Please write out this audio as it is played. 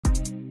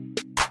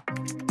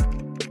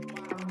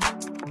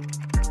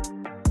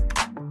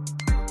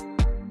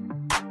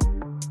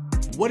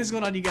What is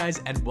going on, you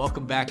guys, and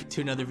welcome back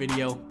to another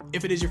video.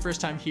 If it is your first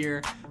time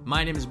here,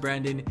 my name is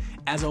Brandon.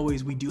 As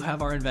always, we do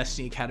have our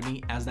Investing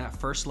Academy as that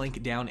first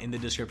link down in the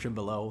description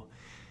below.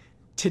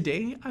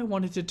 Today, I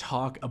wanted to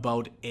talk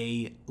about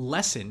a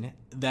lesson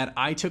that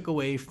I took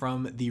away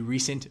from the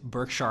recent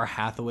Berkshire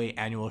Hathaway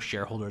annual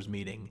shareholders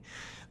meeting.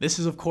 This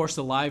is, of course,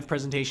 the live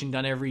presentation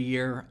done every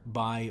year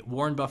by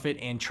Warren Buffett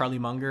and Charlie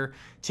Munger.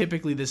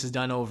 Typically, this is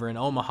done over in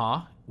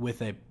Omaha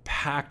with a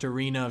packed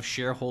arena of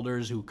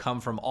shareholders who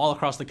come from all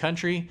across the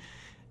country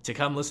to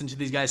come listen to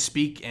these guys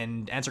speak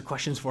and answer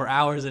questions for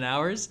hours and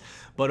hours.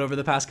 But over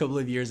the past couple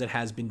of years, it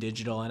has been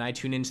digital, and I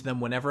tune into them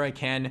whenever I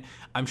can.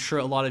 I'm sure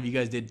a lot of you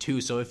guys did too.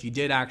 So if you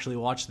did actually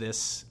watch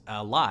this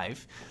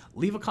live,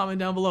 leave a comment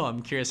down below.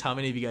 I'm curious how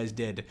many of you guys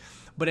did.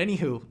 But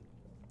anywho,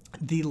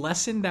 the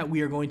lesson that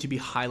we are going to be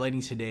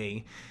highlighting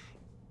today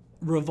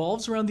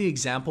revolves around the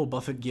example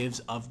Buffett gives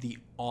of the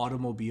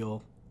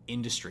automobile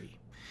industry.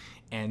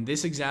 And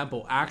this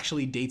example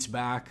actually dates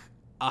back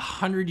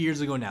 100 years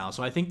ago now.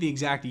 So I think the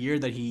exact year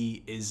that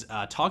he is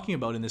talking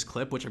about in this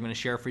clip, which I'm going to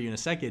share for you in a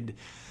second,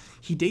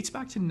 he dates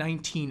back to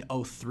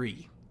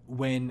 1903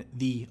 when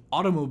the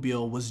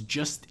automobile was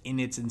just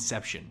in its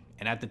inception.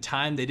 And at the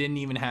time, they didn't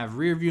even have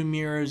rear view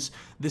mirrors.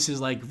 This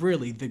is like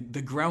really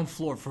the ground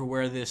floor for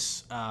where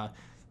this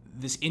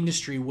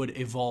industry would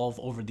evolve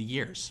over the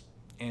years.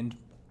 And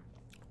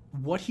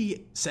what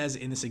he says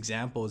in this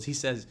example is he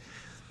says,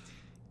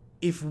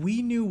 if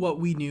we knew what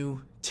we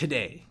knew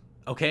today,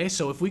 okay,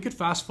 so if we could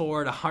fast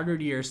forward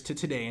 100 years to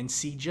today and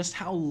see just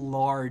how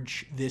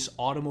large this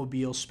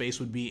automobile space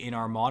would be in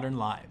our modern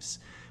lives,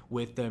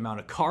 with the amount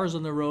of cars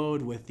on the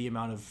road, with the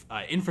amount of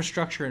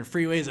infrastructure and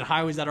freeways and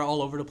highways that are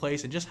all over the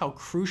place, and just how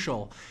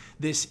crucial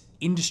this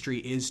industry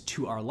is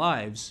to our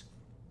lives,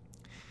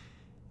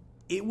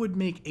 it would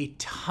make a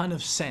ton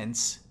of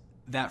sense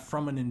that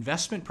from an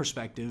investment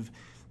perspective,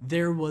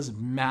 there was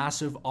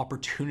massive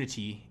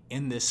opportunity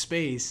in this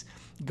space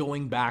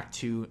going back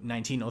to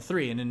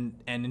 1903. And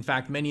in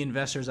fact, many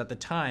investors at the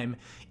time,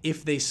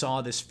 if they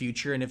saw this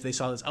future and if they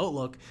saw this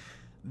outlook,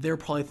 they're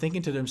probably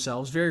thinking to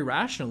themselves very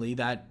rationally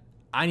that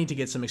I need to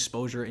get some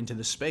exposure into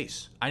this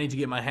space. I need to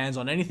get my hands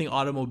on anything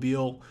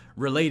automobile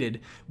related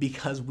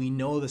because we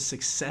know the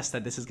success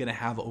that this is going to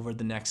have over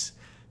the next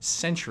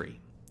century.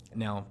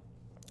 Now,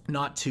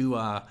 not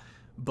to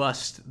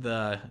bust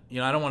I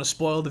don't want to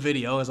spoil the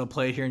video as I'll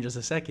play it here in just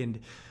a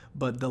second,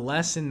 but the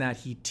lesson that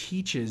he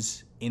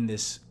teaches in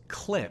this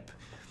clip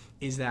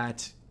is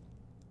that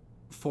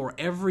for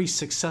every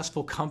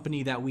successful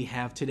company that we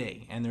have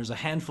today, and there's a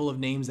handful of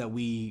names that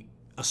we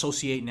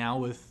associate now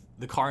with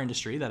the car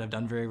industry that have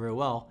done very, very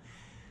well,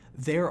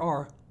 there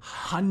are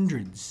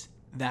hundreds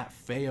that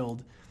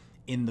failed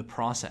in the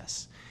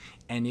process.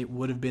 And it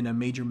would have been a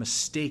major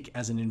mistake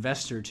as an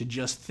investor to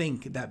just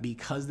think that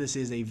because this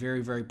is a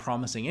very, very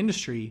promising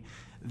industry,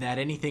 that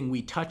anything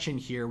we touch in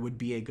here would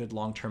be a good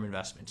long-term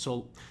investment.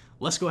 So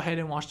let's go ahead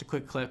and watch the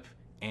quick clip,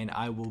 and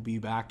I will be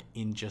back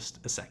in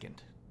just a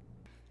second.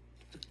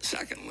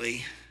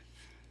 Secondly,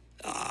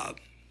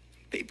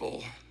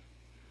 people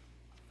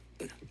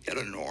get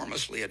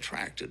enormously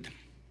attracted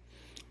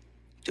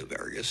to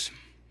various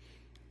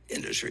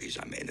industries.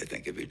 I mean, they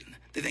think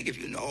if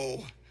you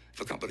know,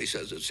 if a company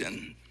says it's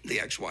in the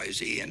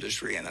XYZ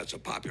industry and that's a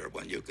popular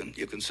one, you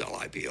can sell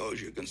IPOs,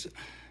 you can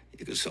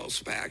sell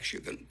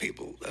SPACs,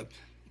 people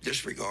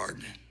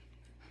disregard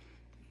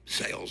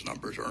sales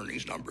numbers,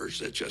 earnings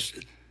numbers. It's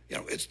just,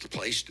 it's the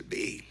place to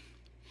be.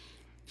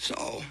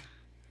 So,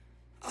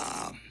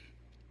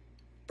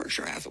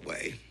 Berkshire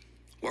Hathaway,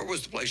 where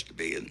was the place to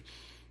be in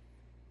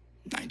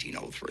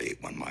 1903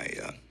 when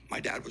my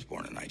dad was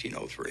born in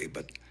 1903,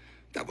 but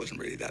that wasn't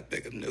really that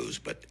big of news,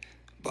 but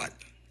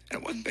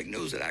and it wasn't big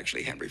news that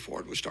actually Henry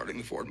Ford was starting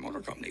the Ford Motor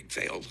Company. He'd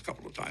failed a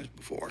couple of times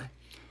before,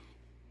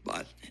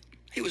 but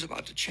he was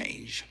about to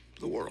change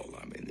the world.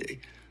 I mean,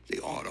 the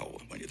auto,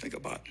 when you think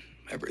about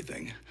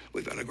everything,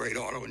 we've got a great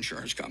auto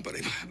insurance company.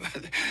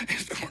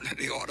 If there weren't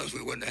any autos,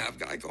 we wouldn't have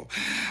Geico.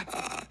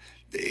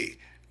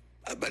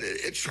 But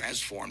it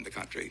transformed the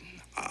country.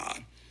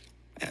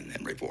 And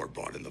Henry Ford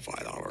brought in the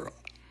 $5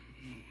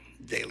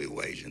 daily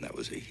wage, and that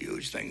was a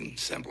huge thing.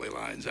 Assembly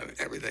lines,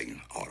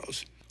 everything,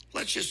 autos.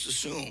 Let's just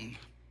assume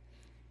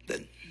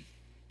that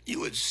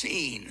you had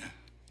seen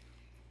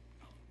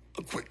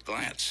a quick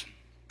glance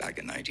back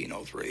in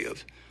 1903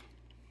 of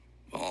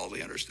all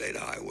the interstate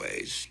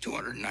highways,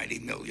 290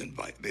 million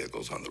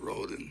vehicles on the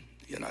road in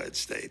the United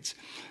States.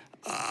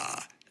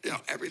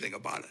 Everything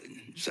about it.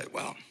 And you say,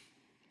 well,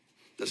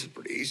 this is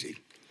pretty easy.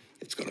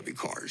 It's going to be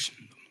cars.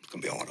 It's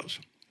going to be autos.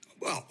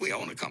 Well, we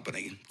own a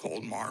company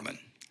called Marmon.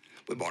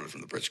 We bought it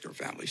from the Pritzker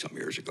family some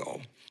years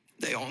ago.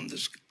 They owned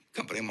this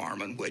company,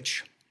 Marmon,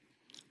 which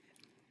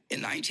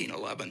in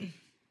 1911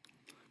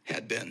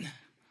 had been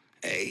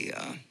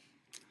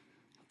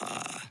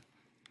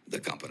the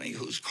company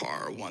whose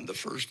car won the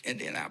first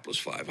Indianapolis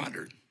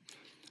 500.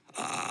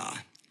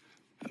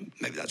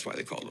 Maybe that's why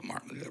they called it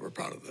Marmon. They were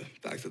proud of the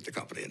fact that the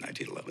company in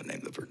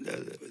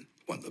 1911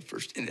 won the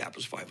first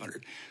Indianapolis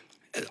 500.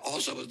 It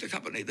also was the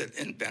company that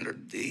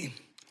invented the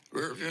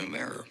rear view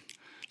mirror.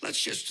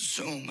 let's just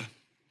assume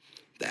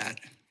that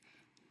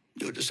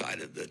you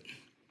decided that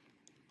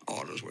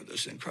autos were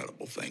this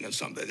incredible thing, and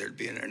someday there'd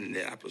be an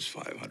Indianapolis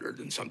 500,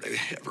 and someday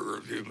ever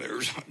review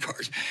mirrors on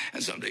cars,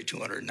 and someday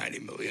 290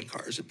 million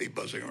cars would be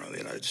buzzing around the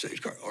United States,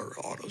 or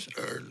autos,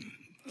 or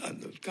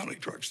the county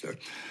trucks there.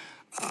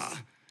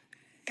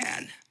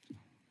 And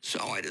so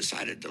I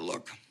decided to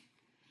look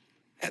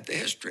at the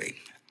history,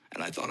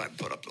 and I thought I'd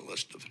put up the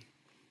list of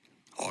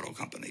auto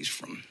companies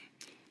from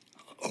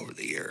over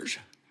the years.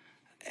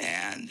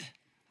 And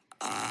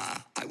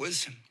I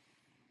was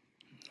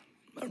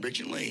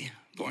originally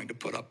going to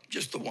put up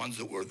just the ones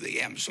that were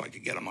the M's so I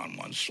could get them on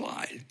one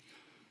slide.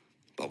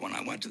 But when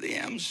I went to the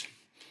M's,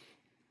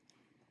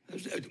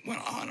 it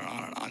went on and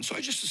on and on. So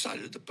I just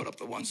decided to put up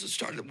the ones that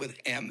started with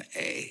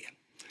MA.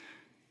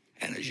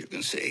 And as you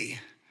can see,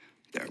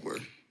 there were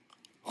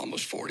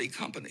almost 40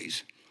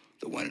 companies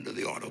that went into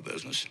the auto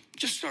business,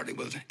 just starting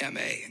with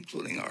MA,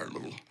 including our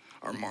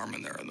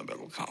Marmon there in the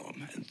middle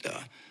column, and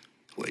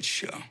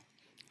which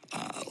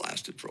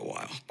lasted for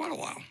quite a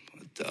while.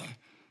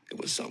 It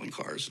was selling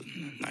cars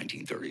in the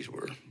 1930s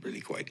were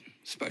really quite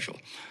special.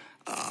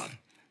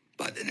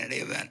 But in any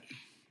event,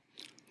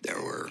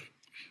 there were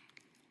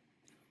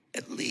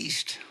at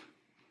least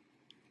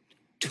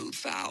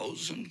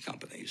 2,000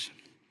 companies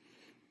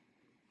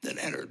that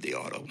entered the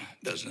auto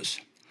business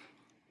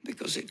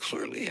because it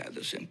clearly had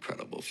this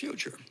incredible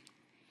future.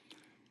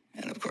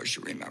 And of course,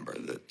 you remember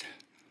that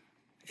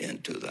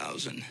in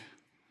 2009,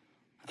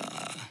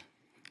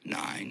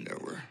 there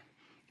were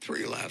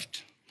 3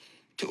 left,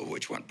 2 of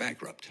which went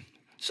bankrupt.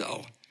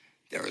 So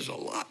there is a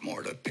lot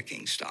more to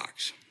picking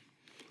stocks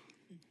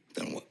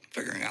than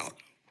figuring out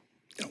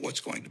what's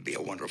going to be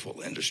a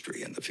wonderful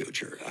industry in the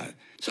future.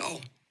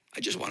 So I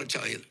just want to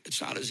tell you,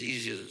 it's not as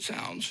easy as it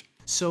sounds.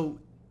 So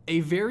a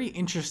very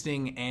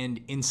interesting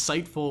and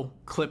insightful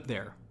clip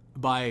there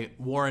by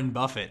Warren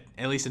Buffett,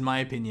 at least in my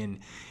opinion.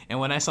 And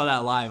when I saw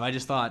that live, I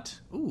just thought,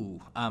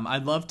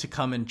 I'd love to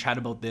come and chat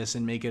about this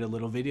and make it a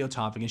little video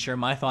topic and share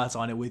my thoughts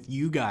on it with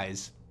you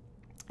guys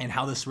and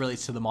how this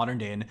relates to the modern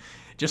day. And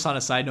just on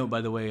a side note,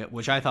 by the way,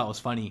 which I thought was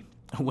funny,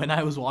 when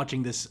I was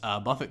watching this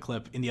Buffett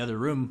clip in the other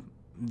room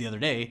the other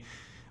day,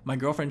 my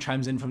girlfriend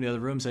chimes in from the other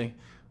room saying,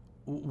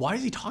 why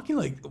is he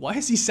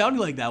sounding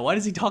like that? Why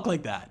does he talk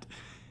like that?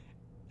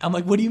 I'm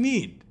like, what do you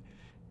mean?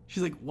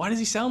 She's like, why does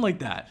he sound like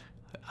that?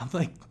 I'm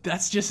like,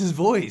 that's just his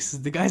voice.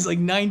 The guy's like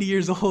 90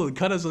 years old.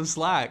 Cut us some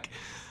slack.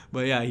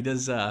 But yeah, he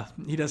does sound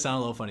a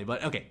little funny.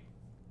 But okay,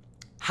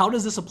 how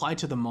does this apply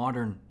to the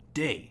modern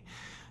day?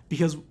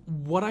 Because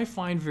what I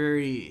find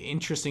very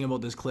interesting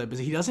about this clip is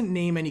he doesn't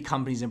name any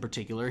companies in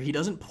particular. He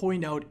doesn't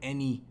point out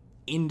any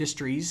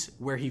industries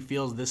where he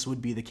feels this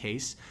would be the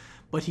case.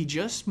 But he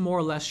just more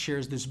or less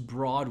shares this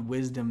broad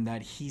wisdom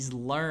that he's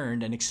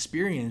learned and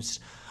experienced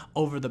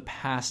over the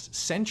past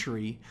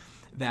century,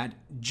 that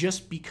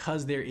just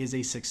because there is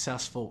a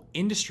successful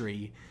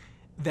industry,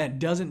 that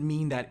doesn't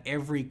mean that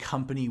every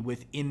company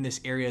within this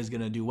area is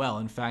going to do well.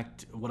 In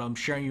fact, what I'm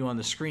sharing you on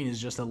the screen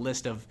is just a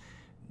list of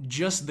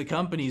just the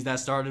companies that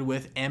started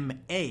with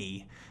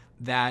MA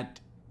that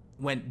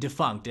went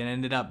defunct and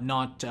ended up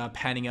not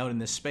panning out in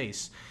this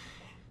space.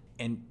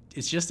 And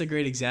it's just a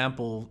great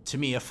example, to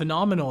me, a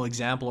phenomenal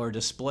example or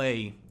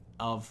display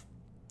of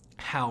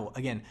how,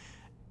 again,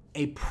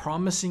 a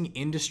promising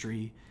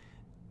industry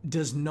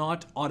does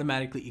not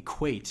automatically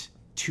equate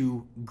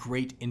to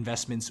great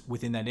investments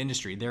within that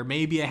industry. There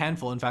may be a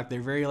handful, in fact,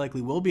 there very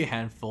likely will be a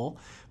handful,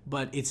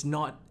 but it's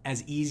not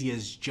as easy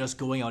as just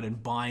going out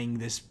and buying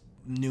this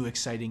new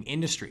exciting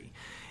industry.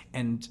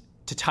 And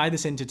to tie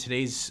this into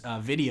today's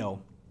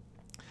video,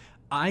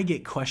 I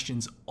get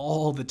questions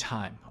all the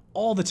time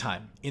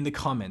in the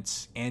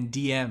comments and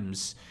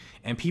DMs,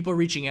 and people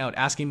reaching out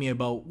asking me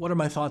about what are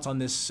my thoughts on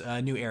this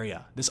new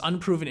area, this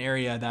unproven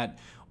area that,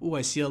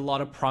 I see a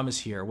lot of promise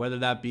here, whether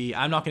that be,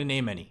 I'm not going to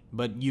name any,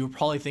 but you're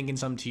probably thinking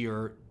some to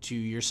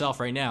yourself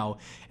right now.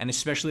 And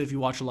especially if you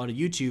watch a lot of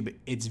YouTube,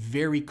 it's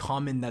very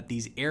common that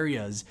these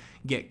areas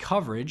get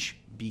coverage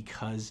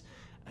because,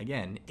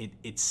 again,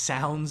 it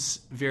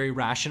sounds very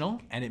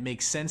rational and it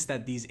makes sense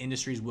that these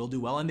industries will do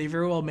well, and they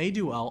very well may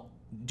do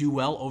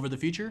well over the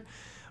future.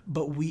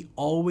 But we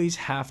always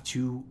have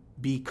to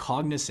be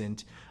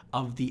cognizant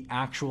of the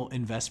actual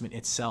investment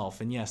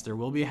itself. And yes, there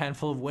will be a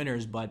handful of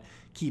winners, but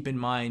keep in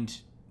mind,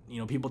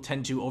 people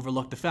tend to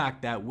overlook the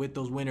fact that with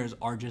those winners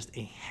are just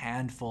a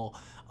handful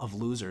of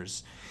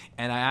losers.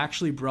 And I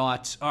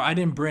forgot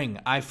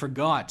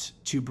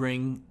to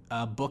bring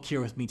a book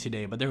here with me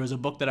today, but there was a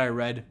book that I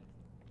read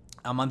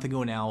a month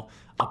ago now.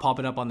 I'll pop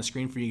it up on the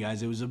screen for you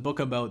guys. It was a book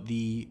about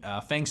the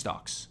FANG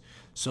stocks.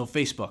 So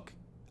Facebook,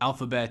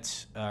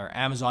 Alphabet, or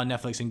Amazon,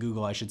 Netflix, and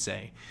Google, I should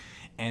say.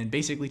 And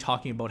basically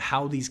talking about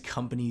how these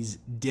companies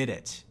did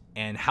it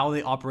and how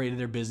they operated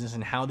their business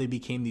and how they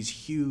became these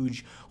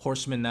huge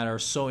horsemen that are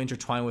so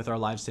intertwined with our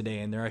lives today.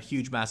 And they're a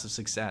huge, massive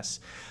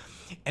success.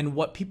 And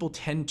what people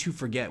tend to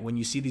forget when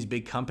you see these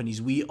big companies,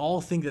 we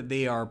all think that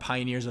they are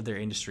pioneers of their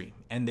industry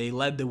and they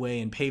led the way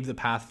and paved the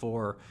path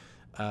for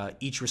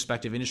each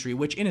respective industry,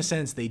 which in a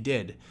sense they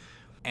did.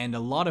 And a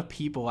lot of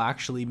people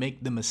actually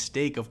make the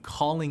mistake of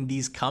calling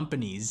these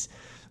companies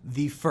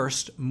the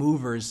first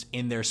movers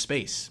in their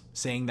space,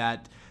 saying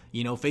that,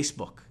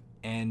 Facebook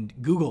and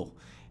Google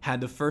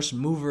had the first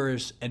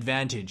movers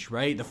advantage,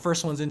 right? The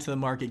first ones into the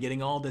market,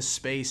 getting all this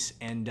space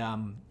and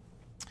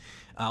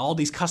all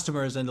these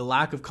customers, and the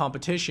lack of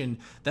competition.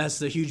 That's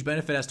the huge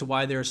benefit as to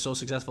why they're so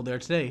successful there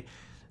today.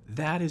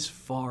 That is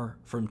far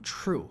from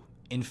true.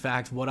 In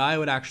fact, what I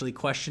would actually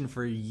question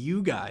for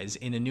you guys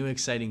in a new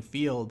exciting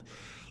field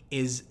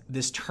is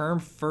this term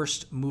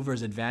first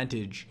movers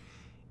advantage.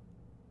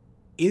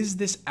 Is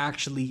this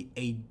actually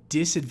a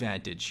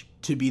disadvantage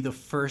to be the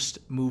first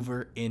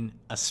mover in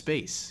a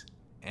space?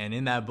 And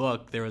in that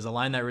book, there was a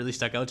line that really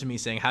stuck out to me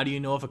saying, how do you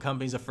know if a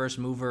company's a first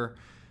mover,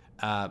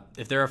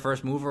 if they're a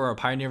first mover or a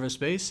pioneer of a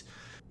space?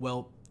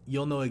 Well,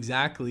 you'll know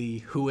exactly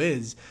who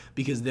is,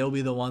 because they'll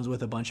be the ones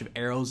with a bunch of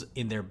arrows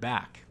in their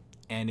back.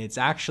 And it's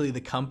actually the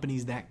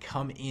companies that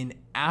come in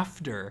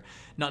after,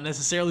 not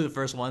necessarily the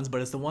first ones, but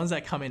it's the ones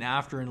that come in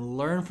after and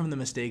learn from the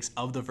mistakes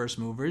of the first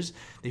movers.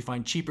 They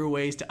find cheaper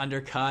ways to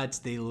undercut.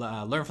 They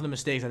learn from the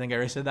mistakes. I think I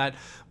already said that.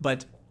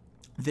 But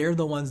they're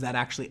the ones that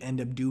actually end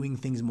up doing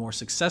things more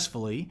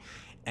successfully.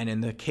 And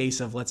in the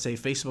case of, let's say,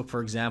 Facebook,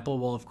 for example,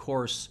 well, of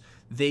course,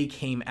 they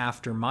came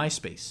after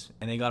MySpace,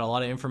 and they got a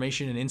lot of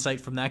information and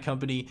insight from that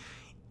company.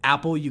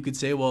 Apple, you could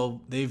say,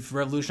 well, they've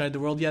revolutionized the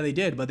world. Yeah, they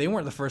did, but they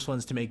weren't the first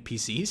ones to make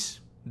PCs.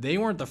 They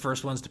weren't the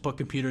first ones to put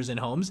computers in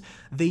homes.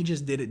 They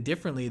just did it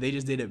differently. They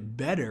just did it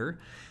better.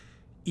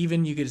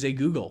 Even you could say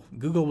Google.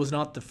 Google was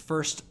not the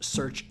first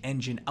search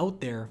engine out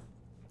there.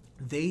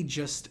 They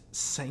just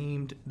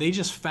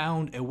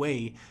found a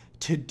way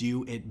to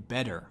do it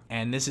better.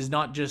 And this is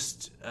not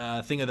just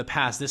a thing of the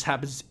past. This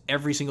happens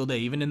every single day.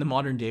 Even in the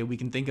modern day, we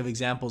can think of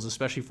examples,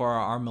 especially for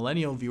our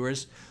millennial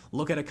viewers.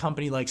 Look at a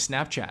company like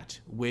Snapchat,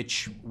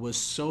 which was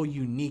so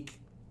unique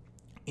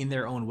in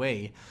their own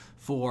way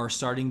for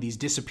starting these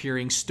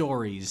disappearing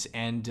stories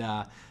and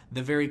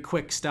the very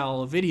quick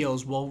style of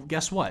videos. Well,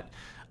 guess what?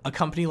 A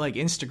company like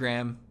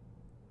Instagram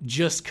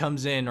just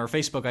comes in, or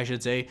Facebook, I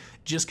should say,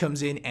 just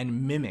comes in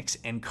and mimics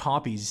and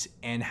copies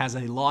and has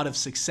a lot of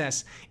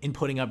success in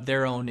putting up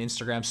their own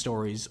Instagram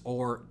stories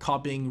or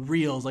copying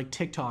reels like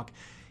TikTok.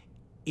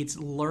 It's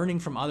learning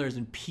from others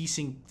and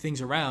piecing things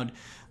around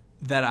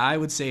that I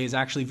would say is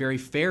actually very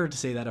fair to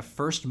say that a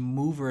first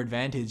mover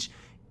advantage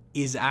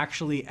is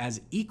actually as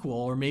equal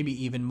or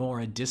maybe even more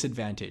a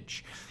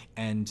disadvantage.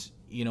 And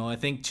I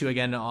think too,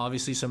 again,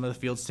 obviously some of the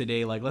fields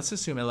today, like let's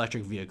assume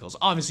electric vehicles.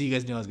 Obviously, you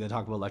guys know I was going to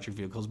talk about electric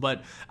vehicles,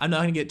 but I'm not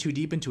going to get too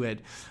deep into it.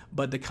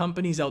 But the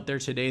companies out there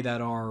today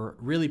that are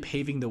really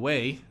paving the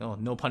way,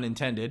 no pun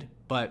intended,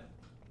 but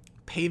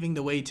paving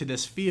the way to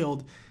this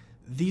field,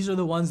 these are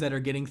the ones that are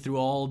getting through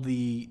all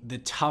the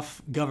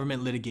tough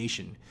government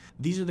litigation.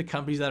 These are the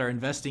companies that are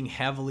investing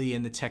heavily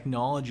in the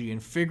technology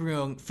and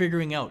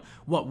figuring out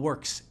what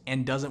works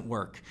and doesn't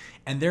work.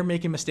 And they're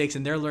making mistakes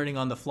and they're learning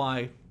on the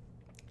fly.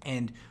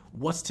 And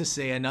what's to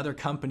say another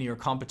company or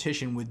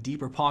competition with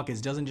deeper pockets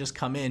doesn't just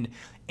come in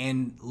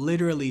and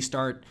literally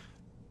start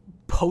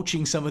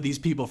poaching some of these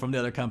people from the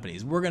other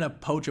companies. We're going to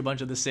poach a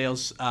bunch of the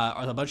sales or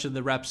a bunch of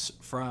the reps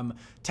from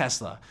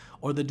Tesla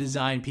or the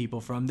design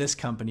people from this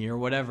company or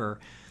whatever.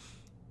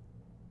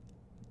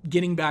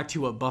 Getting back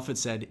to what Buffett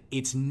said,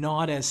 it's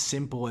not as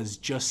simple as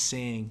just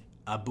saying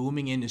a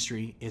booming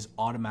industry is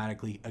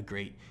automatically a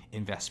great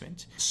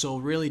investment. So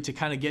really, to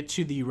kind of get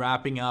to the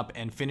wrapping up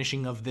and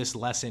finishing of this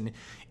lesson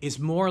is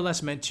more or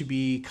less meant to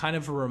be kind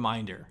of a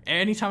reminder.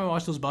 Anytime I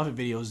watch those Buffett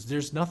videos,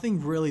 there's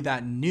nothing really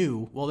that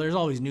new. Well, there's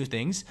always new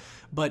things,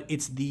 but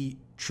it's the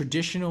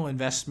traditional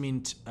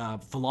investment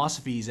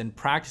philosophies and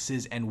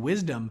practices and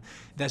wisdom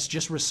that's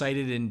just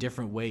recited in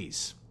different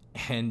ways.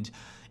 And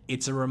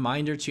it's a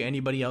reminder to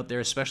anybody out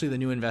there, especially the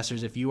new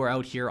investors, if you are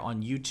out here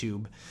on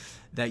YouTube,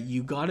 that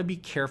you got to be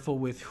careful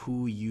with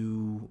who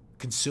you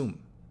consume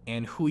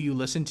and who you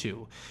listen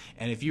to.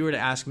 And if you were to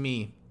ask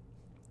me,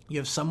 you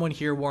have someone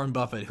here, Warren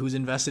Buffett, who's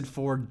invested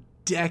for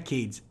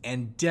decades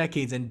and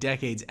decades and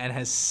decades and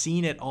has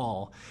seen it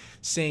all,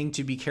 saying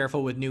to be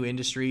careful with new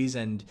industries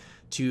and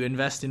to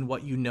invest in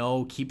what you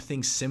know, keep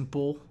things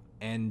simple,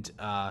 and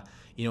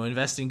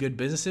invest in good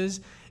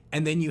businesses.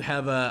 And then you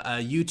have a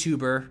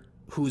YouTuber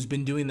who's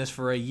been doing this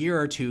for a year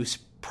or two,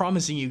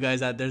 promising you guys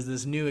that there's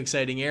this new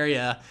exciting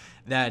area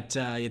that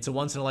it's a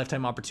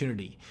once-in-a-lifetime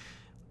opportunity.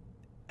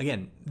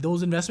 Again,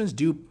 those investments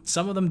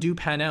some of them do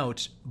pan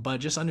out, but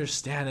just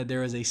understand that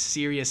there is a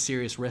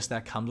serious risk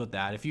that comes with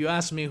that. If you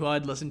ask me who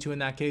I'd listen to in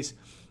that case,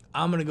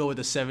 I'm going to go with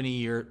the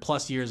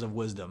 70+ years of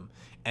wisdom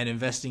and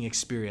investing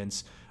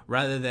experience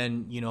rather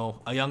than,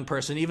 a young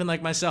person, even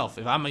like myself.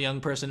 If I'm a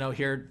young person out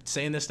here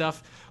saying this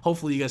stuff,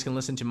 hopefully you guys can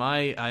listen to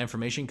my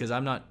information, because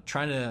I'm not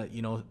trying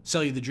to,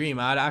 sell you the dream.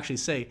 I'd actually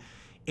say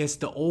it's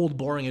the old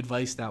boring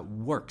advice that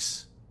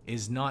works.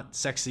 Is not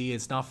sexy,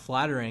 it's not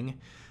flattering,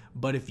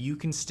 but if you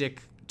can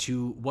stick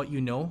to what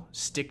you know,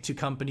 stick to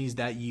companies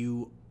that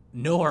you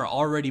know are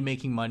already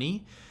making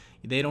money,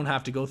 they don't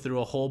have to go through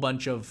a whole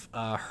bunch of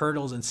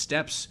hurdles and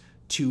steps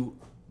to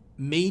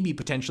maybe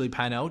potentially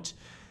pan out.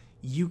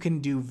 you can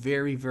do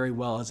very, very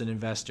well as an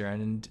investor.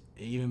 And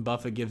even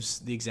Buffett gives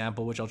the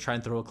example, which I'll try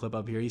and throw a clip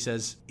up here. He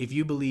says, if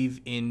you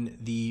believe in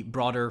the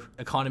broader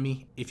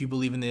economy, if you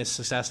believe in the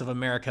success of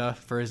America,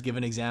 for his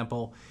given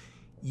example,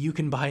 you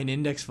can buy an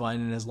index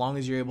fund. And as long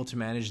as you're able to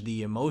manage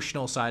the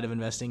emotional side of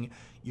investing,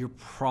 you're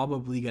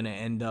probably going to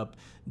end up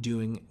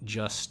doing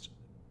just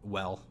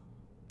well,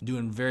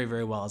 doing very,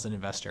 very well as an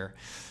investor.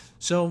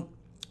 So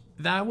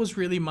that was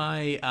really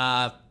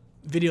my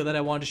video that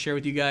I wanted to share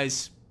with you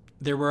guys.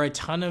 There were a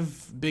ton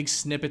of big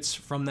snippets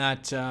from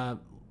that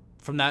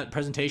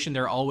presentation.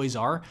 There always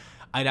are.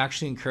 I'd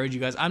actually encourage you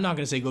guys. I'm not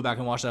going to say go back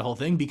and watch that whole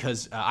thing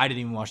because I didn't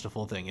even watch the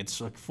full thing.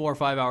 It's like 4 or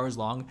 5 hours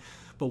long.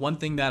 But one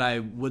thing that I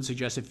would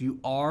suggest, if you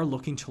are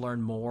looking to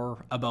learn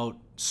more about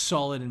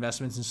solid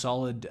investments and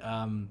solid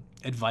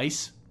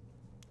advice,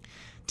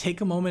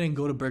 take a moment and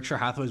go to Berkshire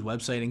Hathaway's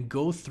website and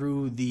go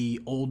through the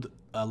old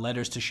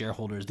letters to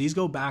shareholders. These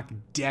go back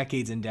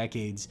decades and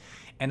decades,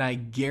 and I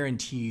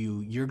guarantee you,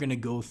 you're going to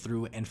go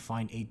through and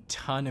find a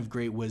ton of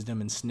great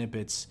wisdom and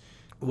snippets.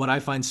 What I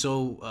find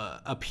so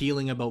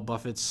appealing about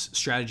Buffett's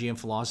strategy and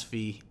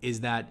philosophy is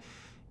that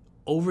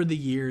over the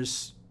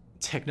years,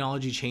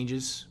 technology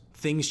changes,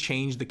 things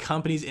change, the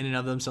companies in and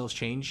of themselves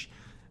change,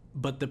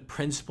 but the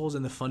principles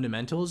and the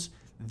fundamentals,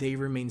 they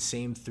remain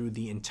same through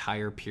the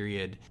entire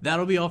period.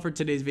 That'll be all for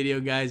today's video,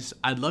 guys.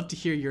 I'd love to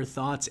hear your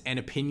thoughts and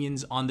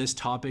opinions on this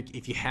topic.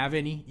 If you have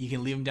any, you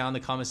can leave them down in the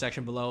comment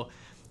section below.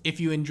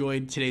 If you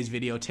enjoyed today's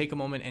video, take a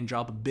moment and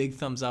drop a big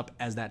thumbs up,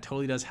 as that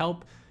totally does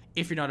help.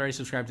 If you're not already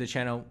subscribed to the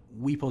channel,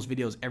 we post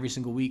videos every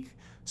single week,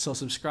 so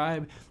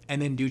subscribe,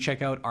 and then do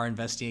check out our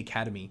Investing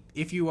Academy.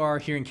 If you are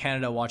here in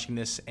Canada watching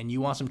this and you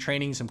want some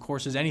training, some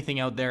courses, anything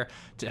out there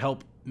to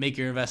help make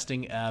your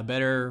investing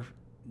better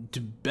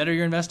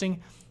your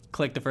investing,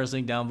 click the first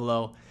link down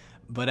below.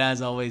 But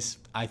as always,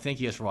 I thank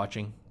you guys for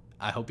watching.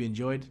 I hope you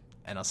enjoyed,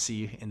 and I'll see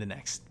you in the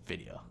next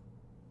video.